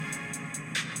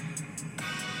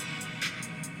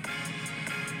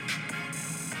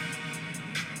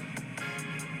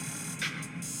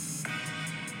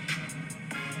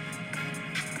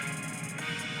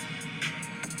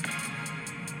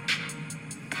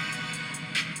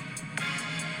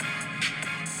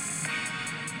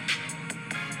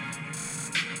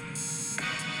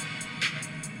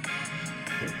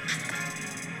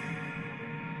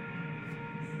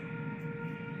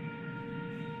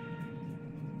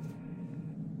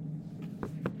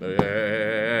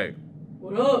Hey.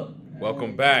 What up?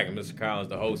 Welcome back. Mr. Collins,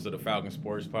 the host of the Falcon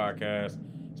Sports Podcast.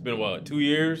 It's been, 2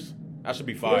 years? I should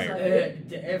be fired.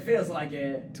 It feels like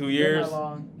it. 2 years? Been that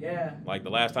long. Yeah. Like, the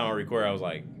last time I recorded, I was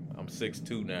like, I'm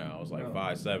 6'2" now. I was like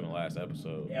 5'7" last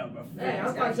episode. Yeah, bro. Hey,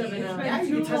 I'm 5'7" now. Now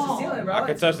you can touch the ceiling, bro. I can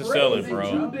That's touch the crazy. ceiling, You've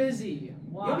bro. been too busy.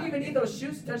 Why? You don't even need those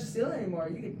shoes to touch the ceiling anymore.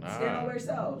 You can stand all by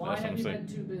yourself. Why That's what have I'm you saying.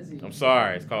 been too busy? I'm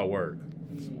sorry. It's called work.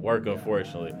 It's work,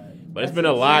 unfortunately. But it's been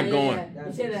a lot going.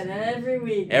 You say that every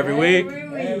week. Every week?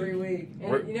 Every week.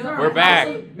 And We're- you know, we're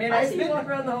back. Man, I it's see you been walk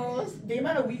around the halls. the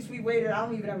amount of weeks we waited. I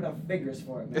don't even have enough figures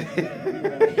for it,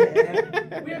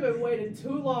 man. We haven't waited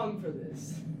too long for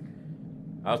this.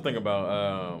 I was thinking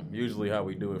about usually how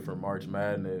we do it for March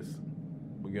Madness.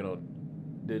 We get on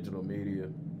digital media,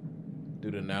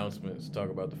 do the announcements, talk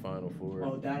about the Final Four.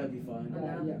 Oh, that'll be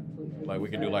fun. Please. Like we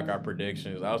can do like our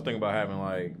predictions. I was thinking about having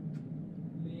like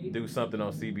do something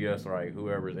on CBS, right?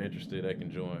 Whoever's interested, they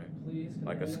can join. Please.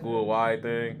 Like a school-wide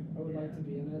thing. I would like to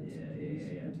be in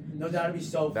it. Yeah. No, that'd be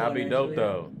so fun. That'd be dope actually.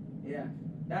 though.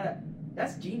 Yeah.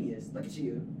 That's genius. Look at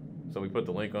you. So we put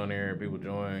the link on there and people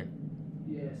join.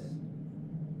 Yes.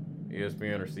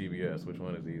 ESPN or CBS? Which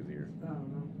one is easier? I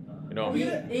don't know. You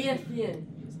know, ESPN.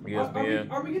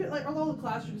 ESPN. Are we gonna are all the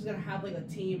classrooms gonna have like a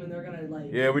team and they're gonna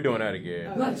like? Yeah, we're doing that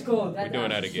again. Let's go. We're doing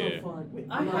that that's again. So fun.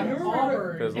 I Yeah. remember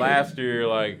Auburn. Because last year,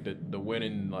 like the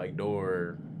winning like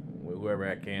door, whoever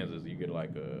had Kansas, you get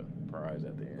like a prize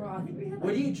at the end. Bro, I think we had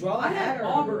What do you draw? I had or-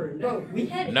 Auburn. Bro, we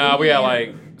had. Nah, we had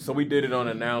Indiana. so we did it on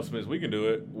announcements. We can do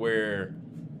it where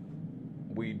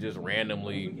we just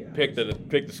randomly pick the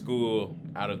school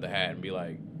out of the hat and be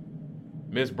like,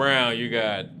 Miss Brown, you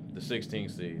got the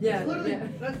 16th seed. Yeah, Literally, yeah.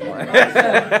 that's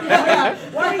Why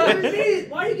Why are you giving me?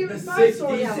 Why are you giving The my 60s,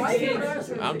 story? Yeah, why you 16. giving us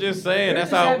a- I'm just saying We're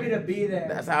that's just how happy to be there.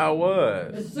 that's how it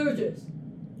was. The Surges.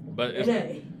 But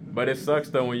And it sucks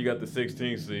though when you got the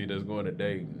 16th seed that's going to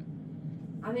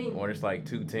Dayton. I mean, When it's like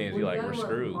 2 teams, when you're like, got we're him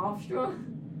on screwed. Hofstra,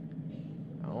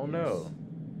 I don't know.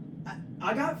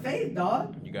 I got faith,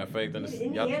 dog. You got faith in we the had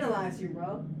Indiana last year,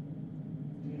 bro.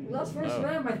 We lost first Oh.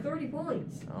 round by 30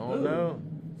 points. I don't know.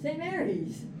 St.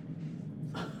 Mary's.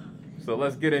 So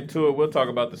let's get into it. We'll talk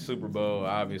about the Super Bowl.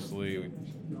 Obviously,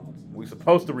 we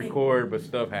supposed to record, but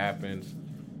stuff happens.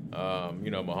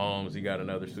 Mahomes, he got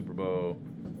another Super Bowl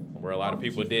where a lot of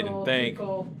people didn't think.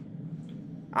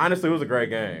 Honestly, it was a great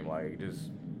game.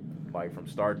 Like from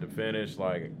start to finish,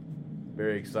 like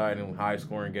very exciting, high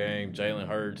scoring game. Jalen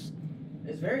Hurts,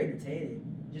 It's very entertaining.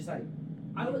 Just like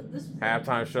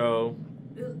halftime show.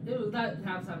 It was that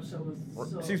halftime show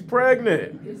was so. She's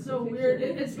pregnant. It's so weird.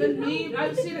 It's been meme.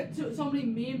 I've seen it too. So many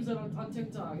memes on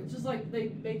TikTok. It's just like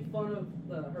they make fun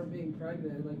of her being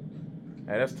pregnant. Like.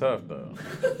 Hey, that's tough though.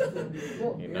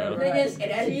 Well, You the know. thing is, It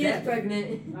added she is depth.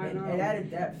 pregnant. I know. it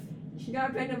added depth. She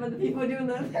got pregnant by the people doing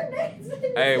the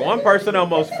pregnancy. Hey, one person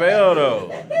almost fell though.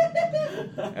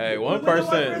 Hey, one Look at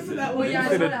the person. that Well, was- yeah, You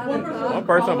see the- one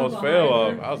person almost fell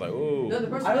off. I was like, ooh. No, the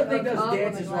person I don't with think the those cup on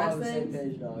dances the were all glass on the same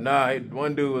things. page, dog. Nah,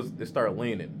 one dude they started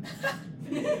leaning.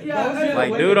 Yeah,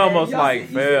 Like, the dude whipping almost, man. like, You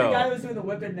see fell. the guy who was doing the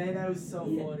whipping man. That was so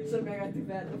Yeah, funny. some guy got too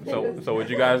fat. So would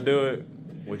you guys do it?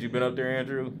 Would you been up there,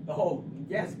 Andrew? Oh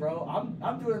yes, bro.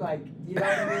 I'm doing like you know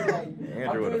what I mean. Like Andrew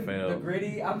I'm would've doing failed. the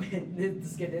gritty. I'm in the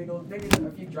skedaddle. Maybe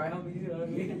a few dry homies. You know what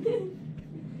I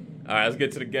mean? All right, let's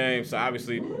get to the game. So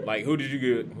obviously, like, who did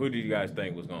you guys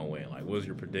think was gonna win? Like, what was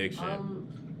your prediction?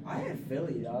 I had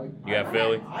Philly, dog. You had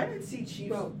Philly? I didn't see Chiefs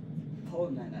Bro.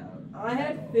 pulling that out. I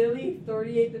had Philly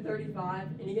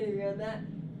 38-35, and you can agree on that.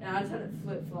 And I just had it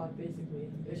flip flop basically.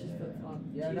 It was just flip flop.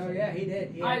 Yeah, no, yeah, he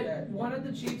did. He had I that. wanted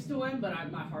the Chiefs to win, but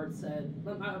my heart said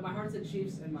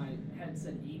Chiefs and my head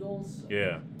said Eagles.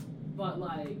 Yeah. But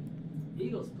like,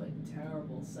 Eagles played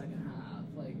terrible second half.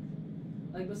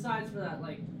 Like besides for that,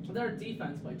 like their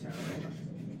defense played terrible.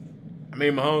 I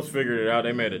mean, Mahomes figured it out.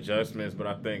 They made adjustments, but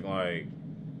I think like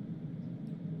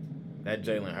that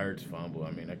Jalen Hurts fumble.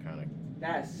 I mean,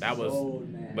 that was. so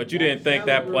mad. But you didn't think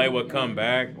that play really would come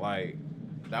back. Like,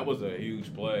 that was a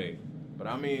huge play. But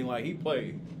I mean, like he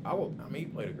played. He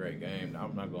played a great game.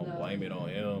 I'm not gonna blame it on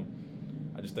him.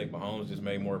 I just think Mahomes just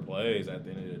made more plays at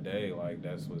the end of the day. Like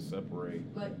that's what separates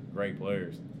Like, great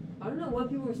players. I don't know what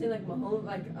people were saying, like Mahomes,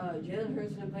 like Jalen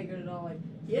Hurts didn't play good at all. Like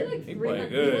he had like He 300 played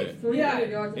good. He had, like 300 Yeah,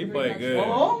 yards. he and played 3 good.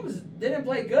 touchdowns. Mahomes didn't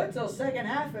play good till second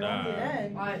half and Nah. on the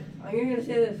end. I'm gonna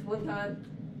say this one time.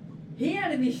 He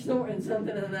had to be snorting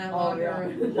something in that Oh locker yeah,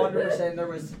 room. 100%. There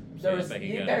was. I think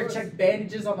he You got better it. check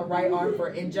bandages on the right arm for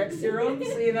inject serums.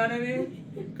 You know what I mean?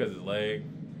 Because his leg.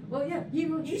 Well, yeah, he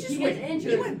He just gets went.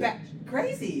 injured. He went back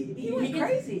crazy. He went gets,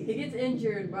 crazy. He gets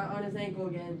injured on his ankle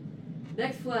again.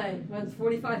 Next play runs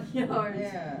 45 yards.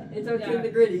 Yeah. And starts doing the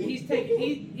gritty. He's taking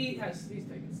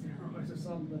steroids or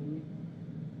something.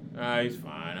 He's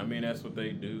fine. I mean, that's what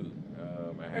they do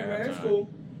at Hey, man, it's halftime. cool.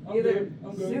 I'm Either good.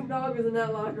 I'm good. Snoop Dogg was in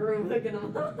that locker room looking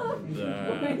him up.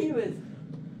 When he was.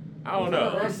 I don't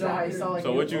know. That's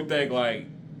So what you think, like,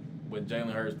 with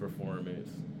Jalen Hurts' performance?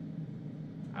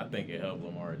 I think it helped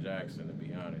Lamar Jackson, to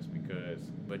be honest,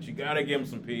 but you gotta give him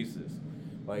some pieces.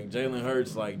 Like Jalen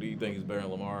Hurts, like, do you think he's better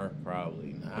than Lamar?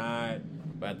 Probably not.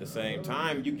 But at the same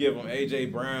time, you give him A.J.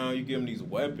 Brown, you give him these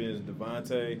weapons,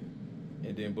 Devontae,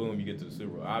 and then boom, you get to the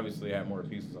Super Bowl. Obviously, have more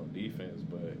pieces on defense,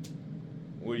 but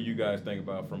what do you guys think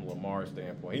about from Lamar's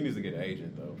standpoint? He needs to get an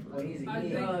agent though. Well, he needs I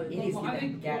to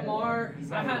think get Lamar.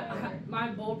 He's I gotta had my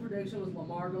bold prediction was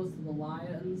Lamar goes to the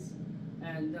Lions,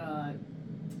 and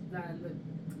then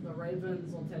the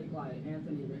Ravens will take like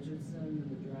Anthony Richardson in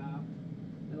the draft,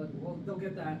 and like they'll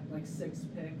get that like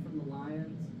 6th pick from the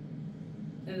Lions,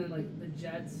 and then like the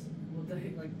Jets will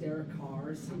take like Derek Carr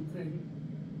or something.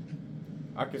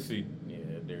 I could see,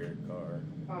 Derek Carr.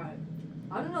 Alright.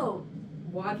 I don't know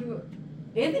why people.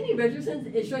 Anthony Richardson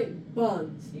is straight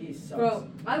buns. He sucks. Bro,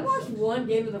 I watched one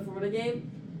game of the Florida game.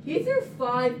 He threw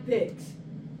 5 picks.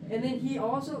 And then he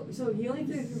also, he only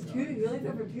threw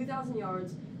for 2,000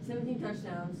 yards, 17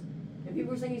 touchdowns. And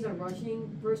people were saying he's a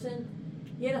rushing person.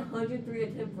 He had 103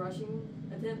 rushing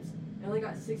attempts and only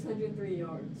got 603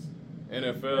 yards.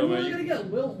 NFL, Are you man. really gonna get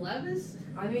Will Levis?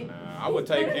 I mean, Nah, I would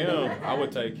take him. I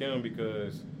would take him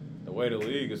because the way the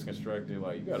league is constructed,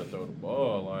 like, you got to throw the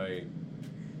ball. Like,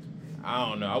 I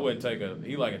don't know. I wouldn't take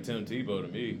he like a Tim Tebow to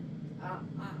me.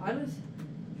 I just,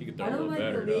 He could throw I a don't little like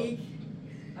better the league.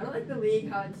 I don't like the league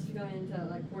how it's becoming into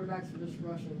like quarterbacks are just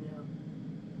rushing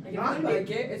now. Like, if I it would like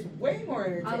it. It's way more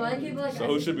entertaining. I like it, but like So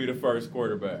who should be the first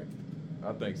quarterback?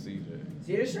 I think CJ.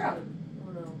 CJ Stroud.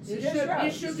 I don't know.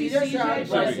 It should be CJ Stroud, CJ.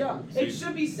 Bryce Should Young. be. It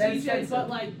should be Then CJ, Spencer. but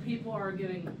like people are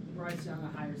giving Bryce Young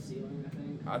a higher ceiling. I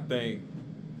think. I think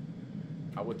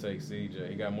I would take CJ.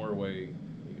 He got more weight.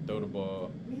 He can throw the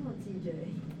ball. We want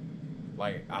CJ.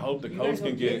 Like, I hope the You coach guys can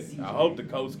don't get. get CJ. I hope the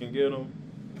coach can get him.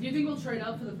 Do you think we'll trade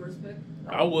up for the first pick?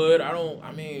 I would.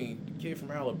 I mean, the kid from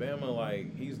Alabama,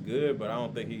 like, he's good, but I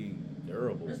don't think he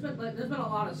durable. There's been a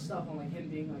lot of stuff on like him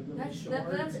being like really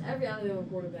short. That's every Alabama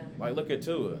quarterback. Like, look at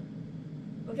Tua.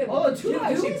 Okay, Oh, well, Tua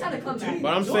Tua's had to come back.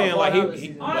 But I'm Tua saying, won like, out of the he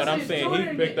season. but I'm Honestly, saying Tua he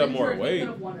didn't picked get up more injured, he weight. could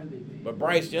have won MVP. But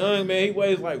Bryce Young, man, he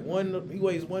weighs like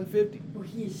 150. Well,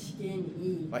 he's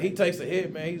skinny. Like, he takes a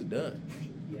hit, man, he's done.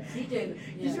 Yeah. CJ,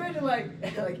 He's yeah. ready to like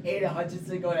Ada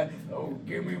Hutchinson going, oh,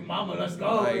 give me mama, let's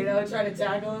go. Like- You know, trying to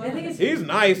tackle him. I think it's He's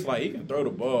nice, like, he can throw the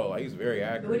ball. Like, he's very when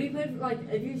he accurate. played, like,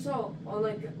 if you saw on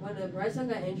like when Bryce Young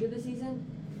got injured this season,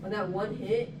 on that one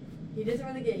hit, he doesn't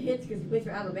really get hits because he plays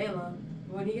for Alabama.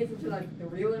 But when he gets into like the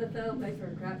real NFL, plays for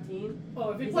a crap team.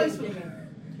 Oh, if he he's plays gonna for take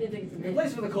He thinks If he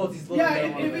plays for the Colts, he's looking yeah,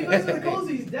 down on if he him. plays for the Colts,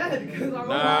 he's dead because our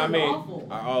Nah, I line mean, is awful.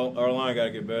 our line got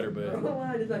to get better, but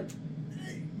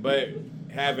like,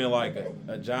 having like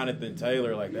a Jonathan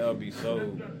Taylor, like that would be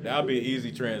an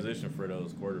easy transition for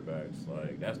those quarterbacks.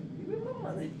 Like that's,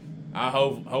 I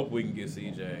hope we can get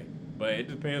CJ, but it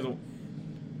depends on.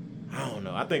 I don't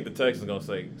know. I think the Texans gonna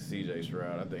say CJ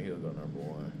Stroud. I think he'll go number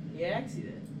 1. Yeah, I can see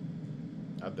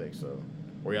that. I think so.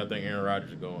 Where y'all think Aaron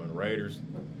Rodgers is going? Raiders?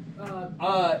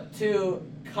 To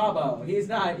Cabo. He's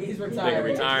not. He's retired.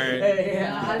 retiring?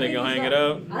 Yeah. I think he'll hang it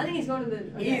up. I think he's going to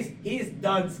the. Okay. He's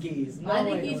done skis. No I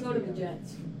way think he's goes going to the the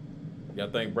Jets. Y'all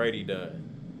think Brady done?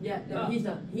 Yeah, no, he's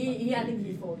done. I think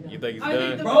he's fully done. You think he's I done?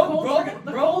 think the Bro Colts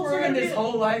are working gonna his be-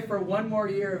 whole life for one more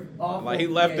year of awful. Like he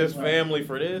left his gameplay. family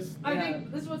for this? I Yeah.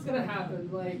 think this is what's gonna happen.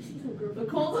 Like the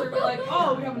Colts are gonna be like,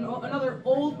 oh, we have another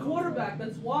old quarterback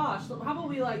that's washed. So how about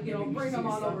we bring him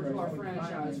on over to our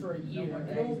franchise for a year, and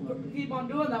then we'll keep on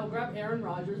doing that. We'll grab Aaron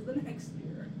Rodgers the next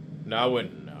year. No, I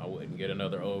wouldn't. No, I wouldn't get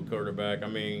another old quarterback. I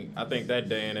mean, I think that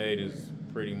day and age is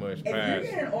pretty much If you're past.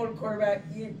 getting an old quarterback,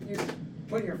 you're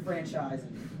putting your franchise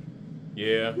in.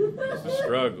 Yeah, it's a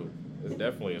struggle. It's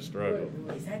definitely a struggle.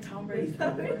 Is that Tom Brady's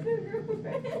brother?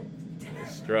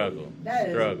 Struggle. That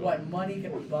is Struggle. what money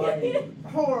can buy.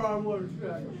 Hold on one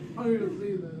second. I need to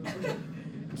see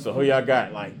this. So who y'all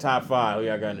got? Like top 5? Who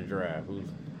y'all got in the draft? Who's?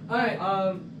 All right.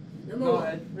 Go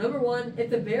ahead. Number one, if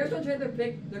the Bears don't trade their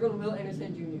pick, they're going to Will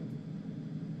Anderson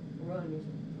Jr. Will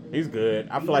Anderson. He's good.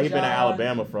 I feel like he's been at Bijan.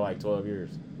 Alabama for like 12 years.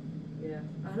 Yeah,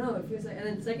 I know. It feels like. And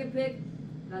then second pick,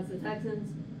 that's the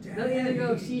Texans. They'll either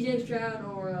go C.J. Stroud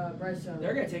or Bryce Young.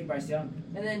 They're gonna take Bryce Young.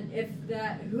 And then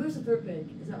who's the third pick?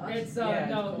 Is it us? It's Yeah,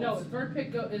 no. it's Third pick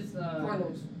is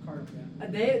Cardinals. Cardinals. Yeah.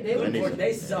 They would. need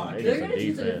They some- suck. they need They're some gonna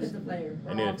choose a defense. defensive player.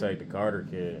 They need to take the Carter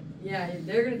kid. Yeah,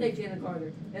 they're gonna take Jalen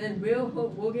Carter, and then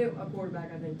we'll get a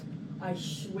quarterback. I think. I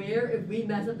swear, if we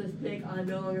mess up this pick, I'm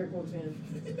no longer a Colts fan.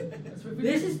 That's what we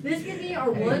This could be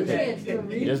our one chance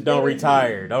to Just don't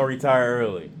retire. Don't retire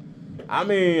early. I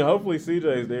mean, hopefully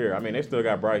CJ's there. I mean, they still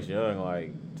got Bryce Young,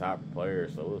 like, top player,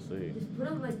 so we'll see. Just put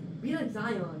him be like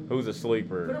Zion. Who's a Put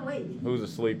sleeper? him late. Who's a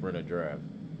sleeper in the draft?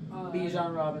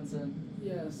 Bijan Robinson.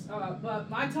 Yes, but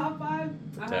my top 5.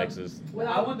 I have, Texas.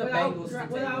 I want the Bengals to take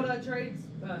without him. trades.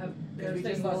 Because we just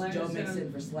taking lost Joe Will Mixon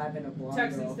Anderson. for slapping a blonde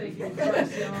Texans girl. taking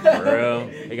Bryce Young. For real?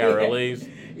 He got released.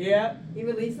 Yeah, You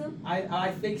release him?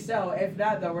 I think so. If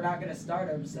not, though, we're not gonna start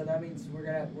him. So that means we're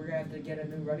gonna have to get a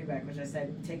new running back. Which I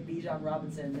said, take Bijan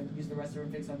Robinson and then use the rest of our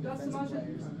picks on That's the defensive most.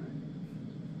 players.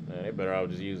 Man, they better off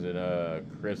just using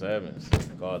Chris Evans.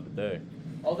 Call it the day.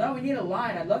 Although we need a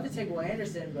line, I'd love to take Will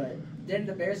Anderson, but didn't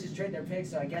the Bears just trade their pick?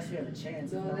 So I guess we have a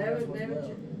chance. No, If not, they that's haven't. what They haven't.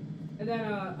 will. And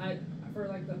then for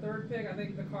like the third pick, I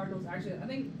think the Cardinals actually. I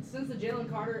think since the Jalen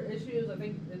Carter issues, I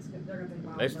think they're gonna take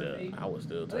Miles They still, Murphy. I would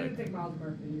still I think take. they take Miles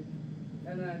Murphy,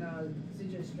 and then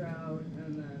C.J. Stroud,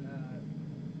 and then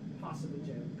possibly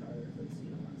Jalen Carter for the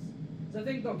Seahawks. So I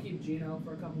think they'll keep Geno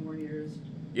for a couple more years.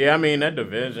 Yeah, I mean, that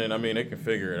division, I mean, they can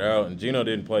figure it out. And Geno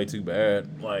didn't play too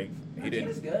bad. Like, he He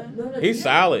was didn't. good. No, He's Geno-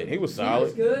 solid. He was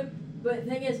Gino's solid. good, but the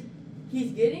thing is,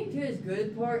 he's getting to his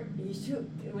good part. He's too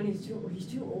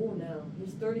old now.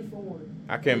 He's 34.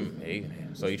 I can.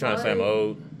 So you trying to say I'm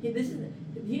old? He just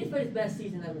played his best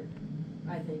season ever,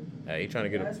 I think. Hey, he trying to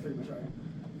get Yeah, a. that's pretty much right.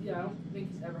 Yeah, I don't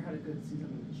think he's ever had a good season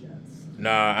with the Jets.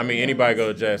 Nah, I mean, anybody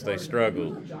go to Jets, they He's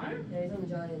struggle. a Giant? Yeah, he's on the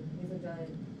Giant. He's on the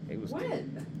Giant. He was.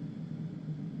 When?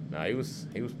 Nah, he was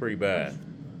pretty bad.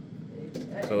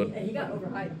 So- He got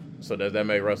overhyped. So does that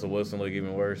make Russell Wilson look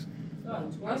even worse?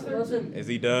 Russell Wilson. Is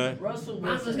he done? Russell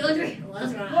Let's Wilson. go drink.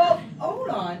 Let's go. Well, hold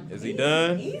on. Is he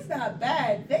done? He's not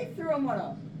bad. They threw him on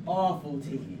an awful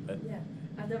team. Yeah,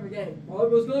 after every game.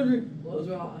 Let's go drink. Let's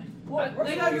ride. Well, They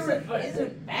Russell gotta get rid Wilson of-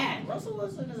 isn't bad. Russell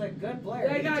Wilson is a good player.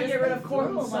 They He gotta just- get rid they of threw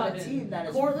Cortland him on a Sutton. team that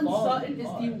is Cortland falling Sutton is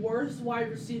apart. the worst wide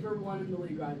receiver one in the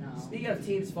league right now. Speaking of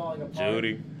teams falling apart,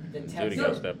 Judy. the Judy Texans. got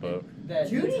to step up.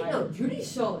 Judy's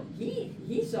solid.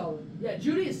 He's solid. Yeah,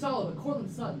 Judy is solid, but Cortland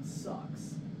Sutton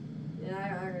sucks. Yeah,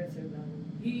 I gotta say that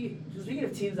one. Speaking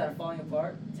of teams that are falling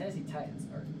apart, Tennessee Titans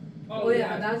are. Oh,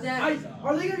 yeah, that's that.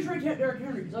 Are they going to trade Derrick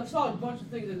Henry? Because I saw a bunch of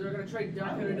things that they're going to trade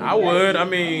Derrick Henry. I would. I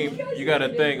mean, you got to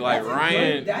think like That's a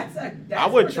Ryan. good- that's I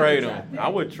would worth a trade draft him. pick. I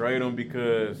would trade him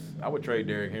because I would trade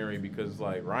Derrick Henry because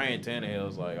like Ryan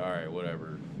Tannehill's like, all right,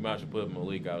 whatever. You might as well put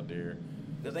Malik out there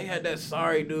because they had that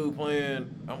sorry dude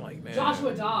playing. I'm like, man,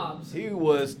 Joshua Dobbs. he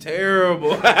was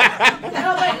terrible.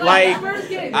 Like, Like, first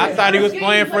game, I thought he was first game,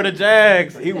 playing he's for the like-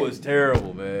 Jags. He was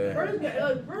terrible, man.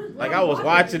 First, Like I was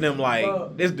watching him, like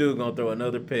Bro. this dude gonna throw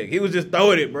another pick. He was just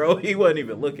throwing it, bro. He wasn't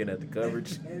even looking at the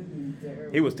coverage.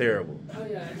 He was terrible. Oh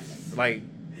yeah. Like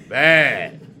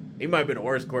bad. He might have been the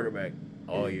worst quarterback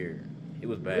all year. He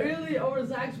was bad. Really over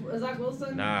Zach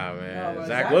Wilson? Nah, No, man. bro, Zach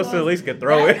Zach Wilson at Wilson- least can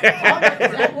throw it.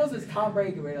 Zach Wilson's Tom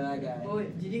Brady compared to that guy. Oh,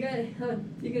 wait, did you guys,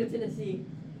 speaking of Tennessee,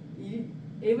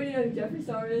 anybody know who Jeffree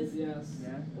Star is? Yes.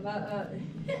 Yeah. About,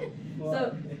 What?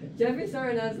 so, Jeffree Star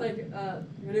announced, like, her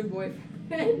new boyfriend,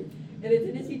 and the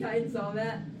Tennessee Titans saw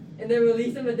that, and they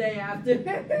released him a day after.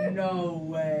 No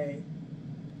way.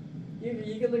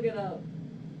 You can look it up.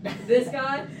 This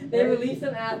guy, they released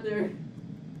him after.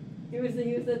 He was the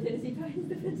Tennessee Titans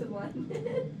defensive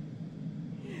lineman.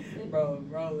 Bro,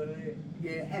 literally.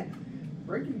 Yeah. And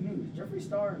breaking news: Jeffree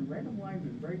Star and random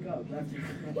lineman break up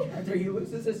after he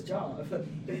loses his job. All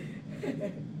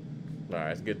right,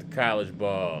 let's get to college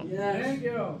ball. Thank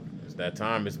you. It's that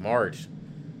time. It's March.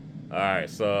 All right,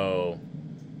 so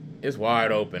it's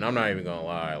wide open. I'm not even gonna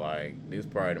lie. Like this is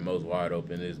probably the most wide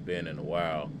open it's been in a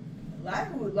while.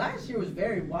 Last year was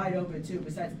very wide open too.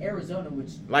 Besides Arizona,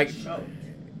 which Like- choked.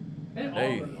 And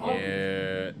They, Auburn.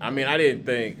 yeah. I mean, I didn't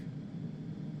think.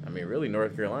 I mean, really,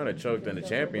 North Carolina choked in the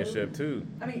championship too.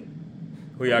 I mean,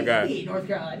 Who y'all we got? beat North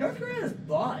Carolina. North Carolina's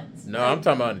buns. No, I'm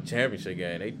talking about the championship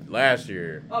game. They last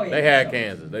year. Oh, yeah, they had choked.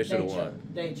 Kansas. They should have won.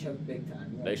 choked. They choked big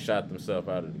time. Yeah. They shot themselves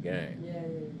out of the game. Yeah.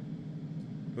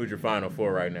 Who's your final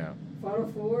four right now?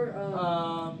 Final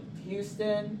four.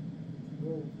 Houston.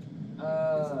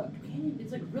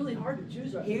 It's like really hard to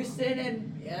choose right Houston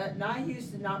and not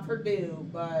Houston, not Purdue,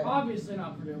 but now. Obviously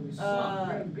not Purdue. We suck.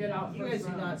 We're gonna get out you first guys do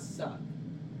round. not suck.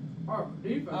 Our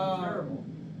defense is terrible.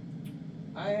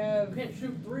 I have We can't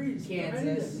shoot threes. for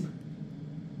Kansas, anything.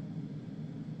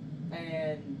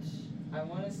 and I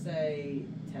want to say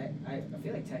I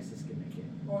feel like Texas can make it.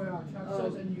 Oh yeah,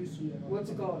 Texas and UCLA. What's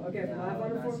it called? Okay, for my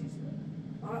final not four.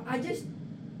 UCLA. I just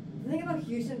thing about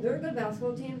Houston, they're a good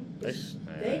basketball team. They just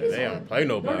don't play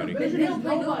nobody. They don't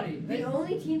play nobody. The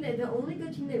only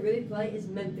good team they really play is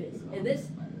Memphis, and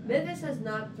Memphis has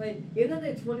not played. Even though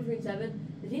they're 23-7,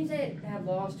 the teams they have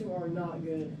lost to are not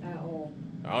good at all.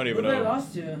 I don't even Who they know.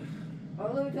 lost to?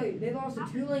 Oh, let me tell you, they lost to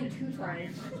Tulane 2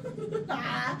 times.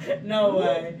 No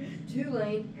way.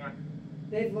 Tulane.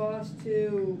 They've lost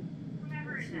to.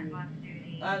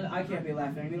 I can't be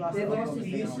laughing. We lost. They to lost to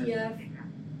Oklahoma State. UCF.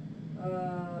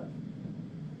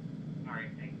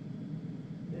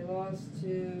 They lost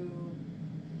to.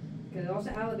 Okay, they lost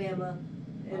to Alabama,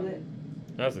 and then.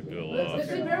 That's a good loss.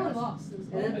 They barely lost. It was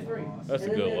And then- only 3. That's a and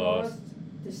then good they loss. lost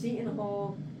to Seton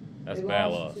Hall. That's They bad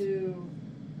lost loss. To,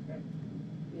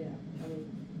 yeah, I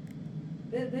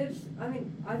mean, there's. I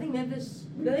mean, I think Memphis.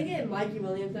 They get Mikey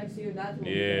Williams next year. That's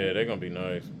Yeah, they're gonna be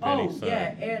nice. Oh Penny son.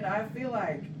 yeah, and I feel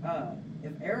like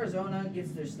if Arizona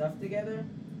gets their stuff together,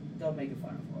 they'll make a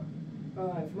Final Four.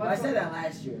 All right. Well, I said that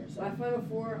last year. So. My Final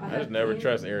Four. I have just never Kansas-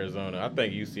 trust Arizona. I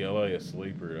think UCLA is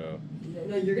sleeper though.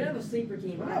 No, you're gonna have a sleeper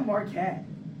team. What about Marquette?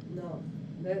 No.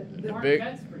 The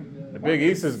Marquette's pretty good. The Big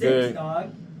East is 6, good.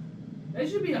 Dog. They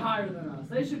should be higher than us.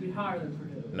 They should be higher than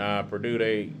Purdue. Nah, Purdue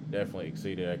they definitely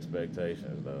exceeded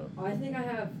expectations though. I think I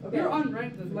have. Okay. You're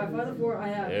unranked. For my Final Four, I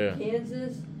have Yeah.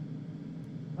 Kansas.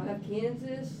 I have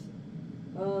Kansas.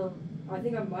 I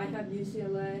think I might have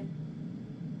UCLA.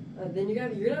 Then you're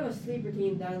gonna have a sleeper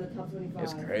team down in the top 25.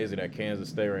 It's crazy that Kansas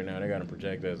State right now they got them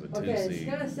projected as a 2 Okay, it's seed.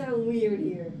 gonna sound weird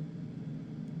here,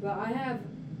 but I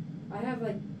have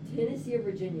like Tennessee or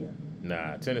Virginia.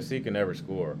 Nah, Tennessee can never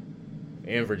score.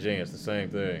 In Virginia, it's the same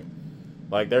thing.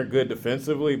 Like they're good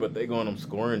defensively, but they go on them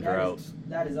scoring droughts.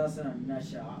 That is us in a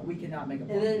nutshell. We cannot make a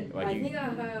And then bucket. Like I you- think I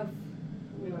have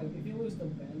I mean, like, if you lose to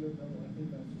Vanderbilt, I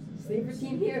think that's just sleeper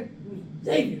team here.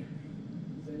 Xavier.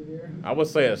 Xavier. I would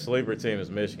say a sleeper team is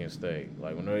Michigan State.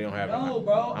 Like when they don't have. No,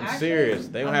 bro. I'm actually, serious.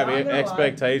 They don't I'm have not gonna lie.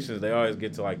 expectations. They always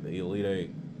get to like the Elite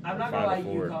Eight. I'm not gonna lie.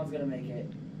 Final Four. UConn's gonna make it.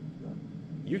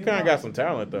 UConn got some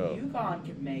talent though. UConn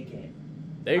can make it.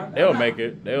 They'll make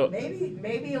it. They'll.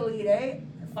 Maybe Elite Eight.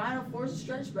 Final Four's a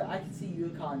stretch, but I can see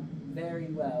UConn very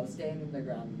well standing their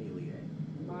ground in the Elite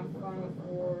Eight. My Final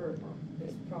Four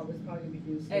is probably gonna be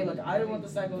Houston. Hey, look, I don't want the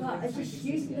Cyclones. No, to it's make just the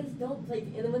Houston season. just don't play.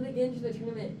 And then when they get into the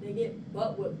tournament, they get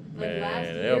butt whipped. Like Man, last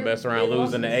year, they'll mess around they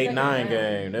lost losing in the second 8-9 round.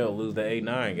 game. They'll lose the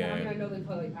 8-9 Yeah, I mean, I game. know they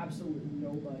play like absolutely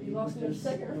nobody. They lost in the which is-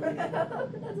 second round. That's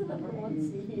a number 1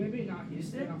 seed. Maybe not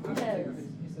Houston. I'm Yes.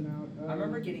 taking Houston out. I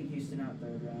remember getting Houston out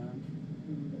third round.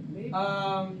 Maybe.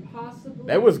 Possibly.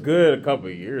 They was good a couple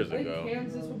of I years think ago.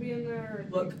 Kansas will be in there. I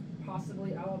Look. think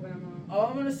possibly Alabama. All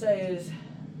I'm gonna say is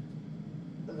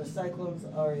the Cyclones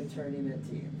are a tournament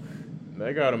team.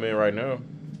 They got them in right now.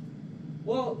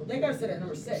 Well, they got us at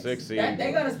number 6. 6 seed.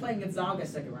 They got us playing Gonzaga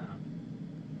second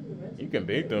round. You can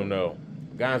beat them though.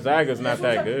 Gonzaga's not That's what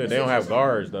that I'm- good. They that's don't what have I'm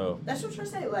guards though. That's what I'm trying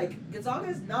to say. Like Gonzaga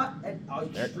is not an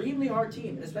extremely hard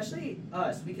team, and especially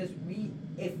us because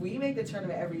if we make the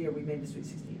tournament every year, we made the Sweet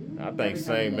 16. I think Every time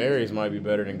St. we Mary's might be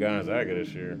better than Gonzaga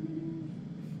this year.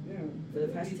 Yeah. For the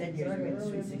past 10 years, we made the Sweet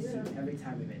Earlier in the 16 year. every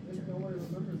time we made I the think tournament.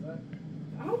 nobody remembers that.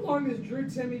 How long has Drew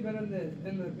Timmy been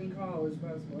in college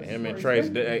basketball? Him and He's Trace,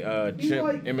 been- he's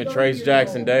like him and 30 Trace years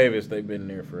Jackson old. Davis, they've been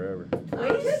there forever.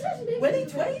 Winnie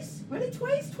Twice?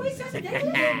 Twice Jackson Davis?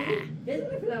 He hasn't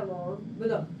been for that long. But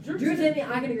no, Drew Drew Timmy- Timmy,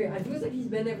 I can agree. I feel like he's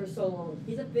been there for so long.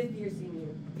 He's a 5th-year senior.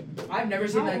 I've never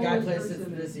seen How that guy old is play Drew since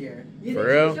Timmy? this year. You For think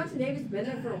real? Jackson Davis been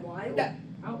there for a while? That-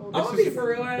 How old I'm This gonna be is- for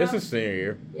real right This now. is senior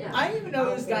year. Yeah. I didn't even know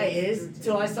who this guy is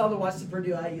till I saw the Watch the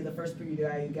Purdue IU, the first Purdue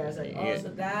IU guys. Like, oh, Yeah. so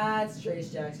that's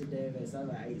Trace Jackson Davis. I was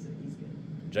like, he's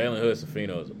good. Jalen Hood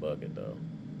Safino is a bucket though.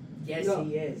 Yes, No.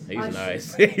 he is. He's I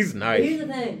nice. should- He's Here's nice. the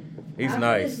thing. He's After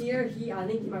nice. This year, I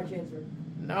think he might transfer.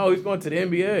 No, he's going to the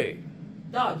NBA.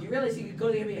 Dog, you realize you could go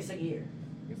to the NBA second year?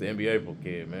 He's the NBA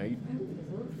kid, man.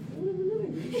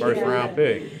 Yeah. First round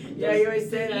pick. Yeah, you always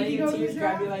say that. Did he go to Teams the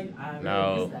grab you draft? like, I'm No.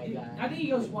 gonna miss that guy. I think he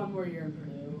goes one more year in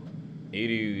Purdue.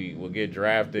 Edie will get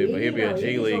drafted, but he'll be a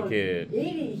G League kid.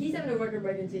 He's having a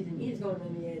record-breaking season. He's going to the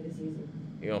NBA this season.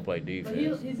 He gonna play But defense.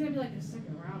 he's gonna be like a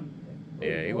second round pick.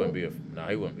 Yeah, he wouldn't be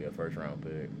he wouldn't be a first round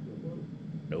pick.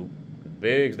 Nope.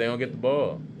 Bigs, they don't get the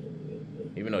ball.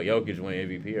 Even though Jokic win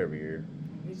MVP every year,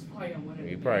 He's probably gonna win it.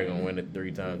 he probably gonna win it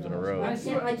 3 times in a row. I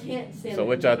can't stand So it.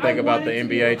 what y'all think about the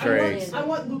NBA trades? I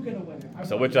want Luka to win it.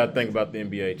 So what y'all think about the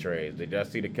NBA trades? Did y'all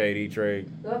see the KD trade?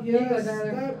 Oh, Yes, here you go,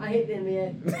 Tyler. that- I hate the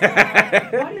NBA.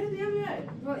 Why do you hit the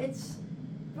NBA? Bro, it's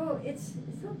not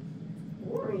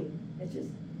boring. It's just,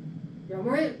 John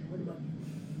Morant, what about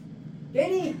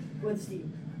Danny with Steve.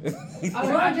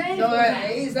 LeBron James. No,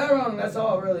 he's not wrong. That's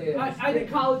all it really is. I think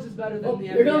college is better than Oh, the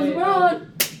NBA. here comes LeBron.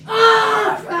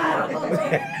 Yeah.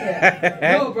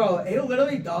 No, bro, he'll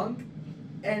literally dunk,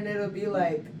 and it'll be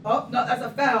like, oh no, that's a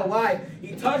foul. Why?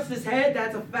 He touched his head.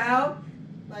 That's a foul.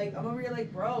 Like I'm over here,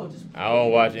 like, bro, just. I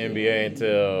don't watch NBA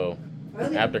until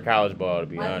after college ball, to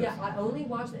be honest. Yeah, I only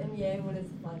watch the NBA when it's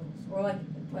the finals or like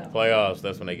playoffs. Playoffs,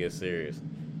 that's when they get serious.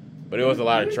 But it was a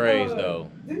lot of trades though.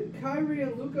 Didn't Kyrie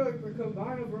and Luka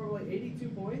combine over like 82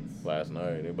 points? Last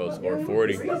night they both But scored it was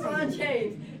 40. crazy. LeBron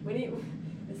James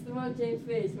it's LeBron James'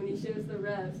 face when he shows the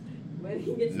refs when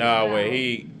he gets. Nah, the when foul.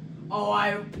 he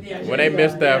Yeah. when they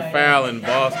missed that foul in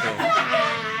Boston.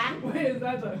 Wait, is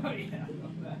that the? Oh yeah.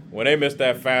 When they missed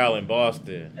that foul in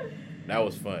Boston, that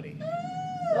was funny.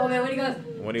 Oh man, when he goes.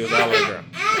 When he was all over.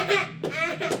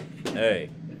 Hey.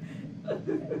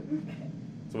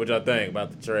 So what y'all think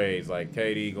about the trades? Like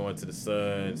KD going to the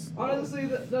Suns. Honestly,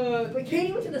 But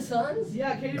Katie went to the Suns.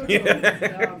 yeah, Katie went to Yeah.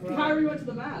 Yeah, bro. Kyrie went to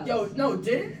the Mavs. Yo, no,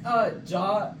 didn't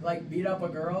Ja like beat up a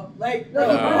girl? Like, No.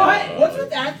 what? What's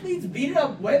with athletes beating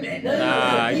up women?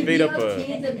 Nah, he beat up a-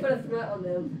 teams and put a threat on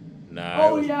them. Nah.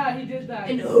 Oh it was- yeah, he did that.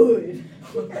 In the hood.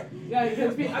 Yeah,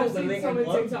 because I've seen so many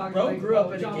Bro- TikToks. Bro like, grew up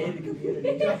in a John- gated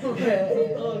community.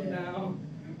 Oh no.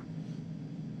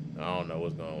 I don't know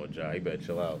what's going on with Ja. He better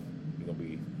chill out. He gonna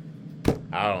be.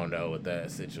 I don't know with that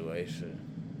situation.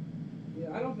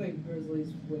 Yeah, I don't think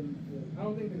Grizzlies win. I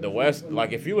don't think The West,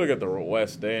 like if you look at the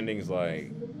West standings,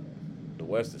 like the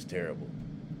West is terrible,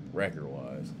 record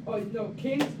wise. Oh no,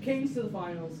 Kings to the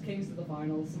finals. Kings to the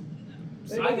finals.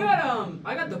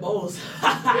 I got the Bulls.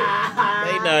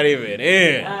 They not even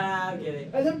in. I'm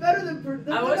kidding. And they're better than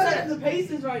I wish better that- than the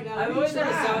Pacers right now. I We wish that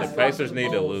trash. sound- The Pacers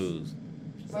need to lose.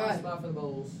 Soft spot for the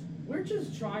Bulls. We're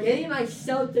just trying. Getting my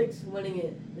Celtics winning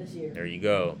it this year. There you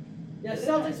go. Yeah,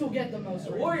 Celtics will get the most.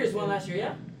 The rings. Warriors won last year,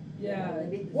 yeah. Yeah.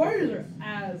 they beat the Warriors Celtics. are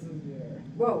ass this year.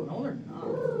 Whoa. No, they're not.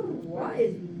 Why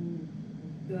is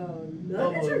the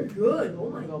Nuggets are good? Oh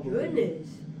my Go Blue. goodness.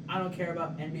 I don't care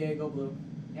about NBA. Go blue,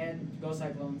 and go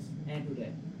Cyclones, and who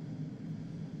they?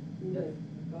 Good.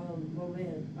 Oh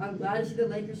man, I'm glad to see the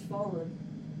Lakers falling.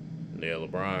 Yeah,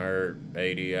 LeBron hurt,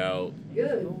 AD out.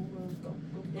 Good.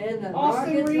 And the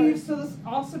Austin Rockets, Reeves to the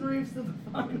finals. the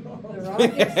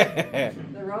Rockets,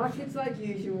 the Rockets like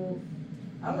usual.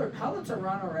 How the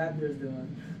Toronto Raptors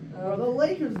doing? Bro, the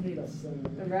Lakers need a The center.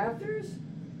 Raptors?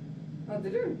 Oh,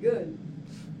 they're doing good.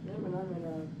 Number 9 right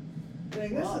now.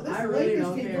 Dang, Well, this I really Lakers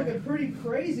don't team's care. looking pretty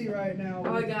crazy right now.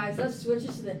 Alright guys, let's switch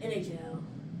this to the NHL.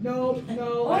 No.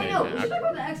 Oh Hey, no, man, we I- should talk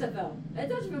about the XFL.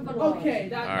 That's actually been fun to watch. Okay,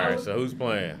 that. All right, so who's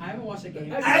playing? I haven't watched a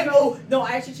game. I No,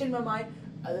 I actually changed my mind.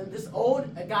 This old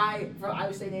guy from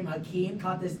Iowa State named Hakeem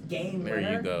caught this game There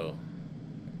winner. you go.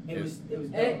 It was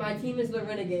Hey, dope. my team is the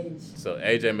Renegades. So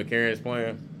AJ McCarron's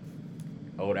playing.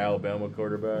 Old Alabama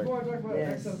quarterback. Before I talk about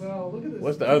Yes. XFL, look at this.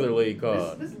 What's the other league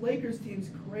called? This Lakers team's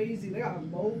crazy. They got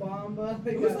Mo Bamba.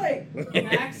 They It was got like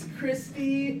Max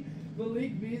Christie,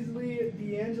 Malik Beasley,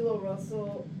 D'Angelo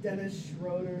Russell, Dennis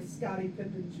Schroeder, Scottie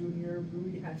Pippen Jr.,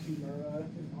 Rui Hachimura,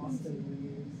 and Austin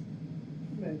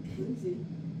Reeves. Man, Quincy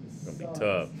Gonna be sucks.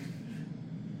 tough.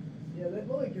 Yeah,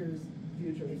 the Lakers'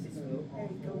 future is Hey, so go,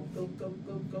 awful.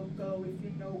 go, if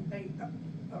you know, hey,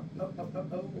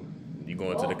 You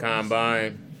going to the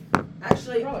combine?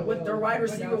 Actually, Probably with will. their wide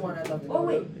receiver one, I'd love to Oh,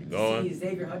 wait. You going? see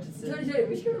Xavier Hutchinson. Sorry,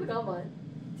 we should go to the combine.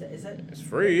 Is that? It's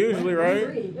free usually, right?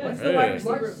 Free. When's Yeah. the wide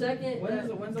March receiver? 2nd.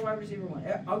 When's the wide receiver one?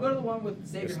 I'll go to the one with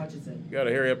Xavier It's- Hutchinson. You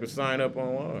gotta hurry up and sign up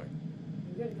online.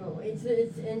 You gotta go. It's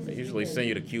They usually send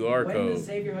you the QR When code. does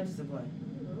Xavier Hutchinson play?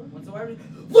 When's the wide receiver?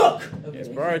 Look! Okay. It's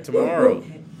probably tomorrow.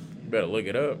 You better look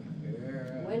it up.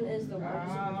 When is the wide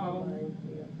receiver combine?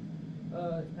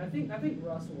 I think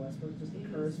Russell Westbrook just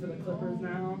a curse for the Clippers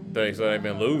now. Thanks, so they've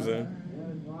been losing. Yeah,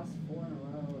 they've lost 4 in a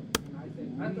row.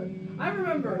 And I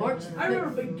remember March I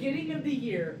remember 6th. beginning of the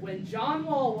year when John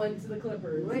Wall went to the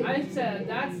Clippers. Wait. I said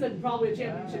that's probably a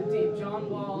championship team. John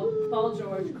Wall, Paul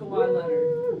George, Kawhi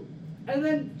Leonard. And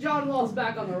then John Wall's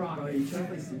back on the Bro, Rockets. you trying to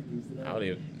play Syracuse today? I don't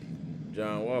even.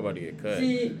 John Wall about to get cut.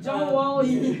 See, John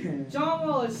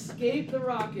Wall escaped the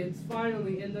Rockets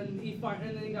finally, and then he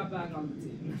got back on the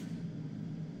team.